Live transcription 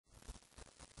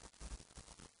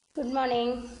Good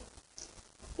morning.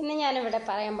 ഇന്ന് ഞാനിവിടെ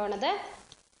പറയാൻ പോണത്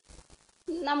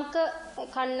നമുക്ക്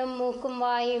കണ്ണും മൂക്കും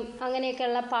വായും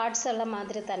അങ്ങനെയൊക്കെയുള്ള പാർട്സ് ഉള്ള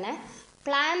മാതിരി തന്നെ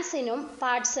പ്ലാന്റ്സിനും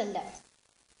പാർട്സ് ഉണ്ട്.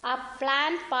 ആ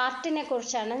പ്ലാന്റ് പാർട്ടിനെ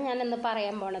കുറിച്ചാണ് ഞാനിന്ന്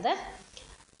പറയാൻ പോണത്.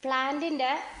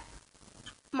 പ്ലാന്റിൻ്റെ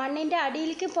മണ്ണിൻ്റെ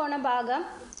അടിയിലേക്ക് പോണ ഭാഗം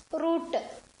റൂട്ട്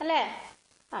അല്ലേ?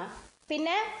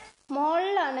 പിന്നെ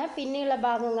മുകളിലാണ് പിന്നെയുള്ള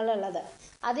ഭാഗങ്ങളുള്ളത്.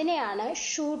 അതിനെയാണ്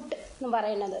ഷൂട്ട് എന്ന്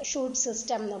പറയുന്നത്, ഷൂട്ട്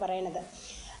സിസ്റ്റം എന്ന് പറയുന്നത്.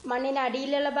 മണ്ണിന്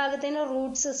അടിയിലുള്ള ഭാഗത്തിന്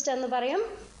റൂട്ട് സിസ്റ്റം എന്ന് പറയും,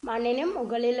 മണ്ണിന്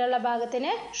മുകളിലുള്ള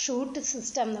ഭാഗത്തിന് ഷൂട്ട്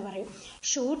സിസ്റ്റം എന്ന് പറയും.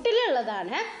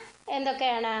 ഷൂട്ടിലുള്ളതാണ്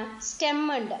എന്തൊക്കെയാണ്? സ്റ്റെം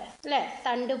ഉണ്ട് അല്ലേ?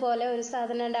 തണ്ട് പോലെ ഒരു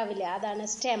സാധനം ഉണ്ടാവില്ല, അതാണ്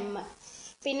സ്റ്റെം.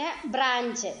 പിന്നെ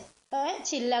ബ്രാഞ്ച്,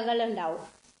 ചില്ലകൾ ഉണ്ടാവും.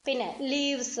 പിന്നെ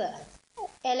ലീവ്സ്,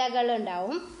 ഇലകൾ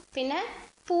ഉണ്ടാവും. പിന്നെ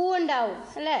പൂവുണ്ടാവും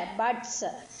അല്ലേ?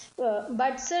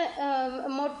 ബഡ്സ്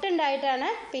മൊട്ടുണ്ടായിട്ടാണ്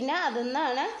പിന്നെ അതിൽ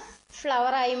നിന്നാണ്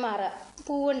ഫ്ലവറായി മാറുക,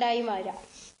 പൂവുണ്ടായി മാറുക.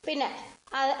 പിന്നെ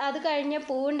അത് കഴിഞ്ഞ്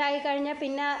പൂവുണ്ടായി കഴിഞ്ഞാൽ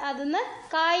പിന്നെ അതിൽ നിന്ന്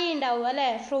കായ ഉണ്ടാവും അല്ലേ?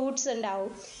 ഫ്രൂട്ട്സ്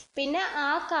ഉണ്ടാവും. പിന്നെ ആ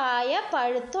കായ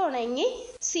പഴുത്തുണങ്ങി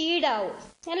സീഡാവും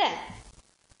അല്ലേ?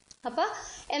 അപ്പോൾ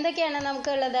എന്തൊക്കെയാണ്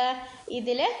നമുക്കുള്ളത്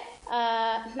ഇതിൽ?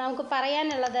 നമുക്ക്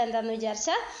പറയാനുള്ളത് എന്താണെന്ന്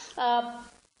വിചാരിച്ചാൽ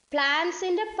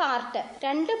പ്ലാന്റ്സിൻ്റെ പാർട്ട്,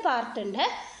 2 പാർട്ടുണ്ട്.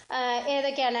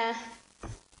 ഏതൊക്കെയാണ്?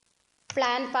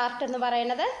 പ്ലാന്റ് പാർട്ട് എന്ന്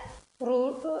പറയുന്നത്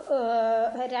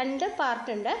 2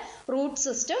 പാർട്ടുണ്ട്, റൂട്ട്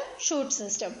സിസ്റ്റം, ഷൂട്ട്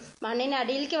സിസ്റ്റം. മണ്ണിന്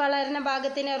അടിയിലേക്ക് വളരുന്ന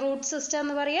ഭാഗത്തിന് റൂട്ട് സിസ്റ്റം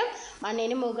എന്ന് പറയും,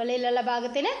 മണ്ണിന് മുകളിലുള്ള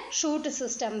ഭാഗത്തിന് ഷൂട്ട്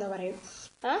സിസ്റ്റം എന്ന് പറയും.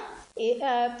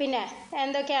 പിന്നെ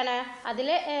എന്തൊക്കെയാണ് അതിൽ?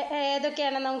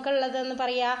 ഏതൊക്കെയാണ് നമുക്കുള്ളതെന്ന്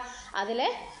പറയാ? അതിൽ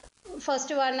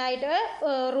ഫസ്റ്റ് വണ്ണായിട്ട്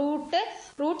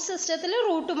റൂട്ട് സിസ്റ്റത്തിൽ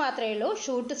റൂട്ട് മാത്രമേ ഉള്ളൂ.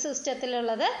 ഷൂട്ട്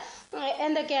സിസ്റ്റത്തിലുള്ളത്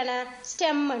എന്തൊക്കെയാണ്?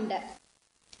 സ്റ്റെം ഉണ്ട്,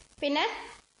 പിന്നെ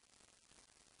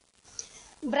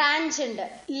ബ്രാഞ്ച് ഉണ്ട്,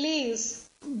 leaves,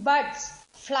 buds,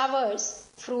 flowers,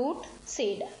 fruit,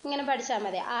 seed. ഇങ്ങനെ പഠിച്ചാൽ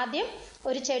മതി. ആദ്യം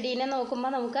ഒരു ചെടീനെ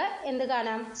നോക്കുമ്പോൾ നമുക്ക് എന്ത്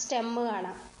കാണാം? സ്റ്റെമ്മ്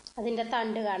കാണാം, അതിൻ്റെ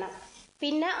തണ്ട് കാണാം.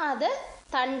 പിന്നെ അത്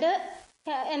തണ്ട്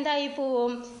എന്തായി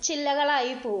പോവും?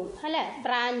 ചില്ലകളായി പോവും അല്ലേ?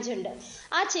 ബ്രാഞ്ച് ഉണ്ട്.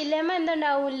 ആ ചില്ലമ്മ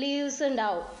എന്തുണ്ടാവും? ലീവ്സ്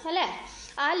ഉണ്ടാവും അല്ലേ?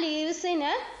 ആ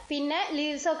ലീവ്സിന് പിന്നെ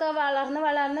ലീവ്സൊക്കെ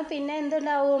വളർന്ന് പിന്നെ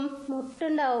എന്തുണ്ടാവും?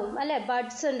 മൊട്ടുണ്ടാവും അല്ലേ?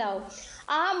 ബഡ്സ് ഉണ്ടാവും.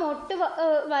 ആ മൊട്ട്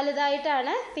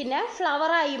വലുതായിട്ടാണ് പിന്നെ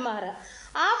ഫ്ലവറായി മാറുക.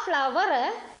 ആ ഫ്ലവർ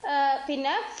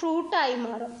പിന്നെ ഫ്രൂട്ടായി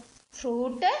മാറും,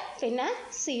 ഫ്രൂട്ട് പിന്നെ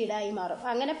സീഡായി മാറും.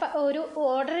 അങ്ങനെ ഒരു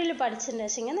ഓർഡറിൽ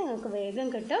പഠിച്ചിട്ടുണ്ടെങ്കിൽ നിങ്ങൾക്ക് വേഗം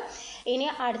കിട്ടും. ഇനി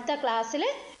അടുത്ത ക്ലാസ്സിൽ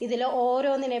ഇതിൽ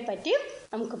ഓരോന്നിനെ പറ്റിയും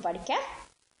നമുക്ക് പഠിക്കാം.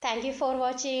 Thank you for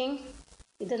watching.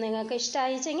 ഇത് നിങ്ങൾക്ക്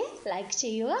ഇഷ്ടമായിച്ചെങ്കിൽ ലൈക്ക്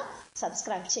ചെയ്യുക,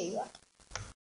 സബ്സ്ക്രൈബ് ചെയ്യുക.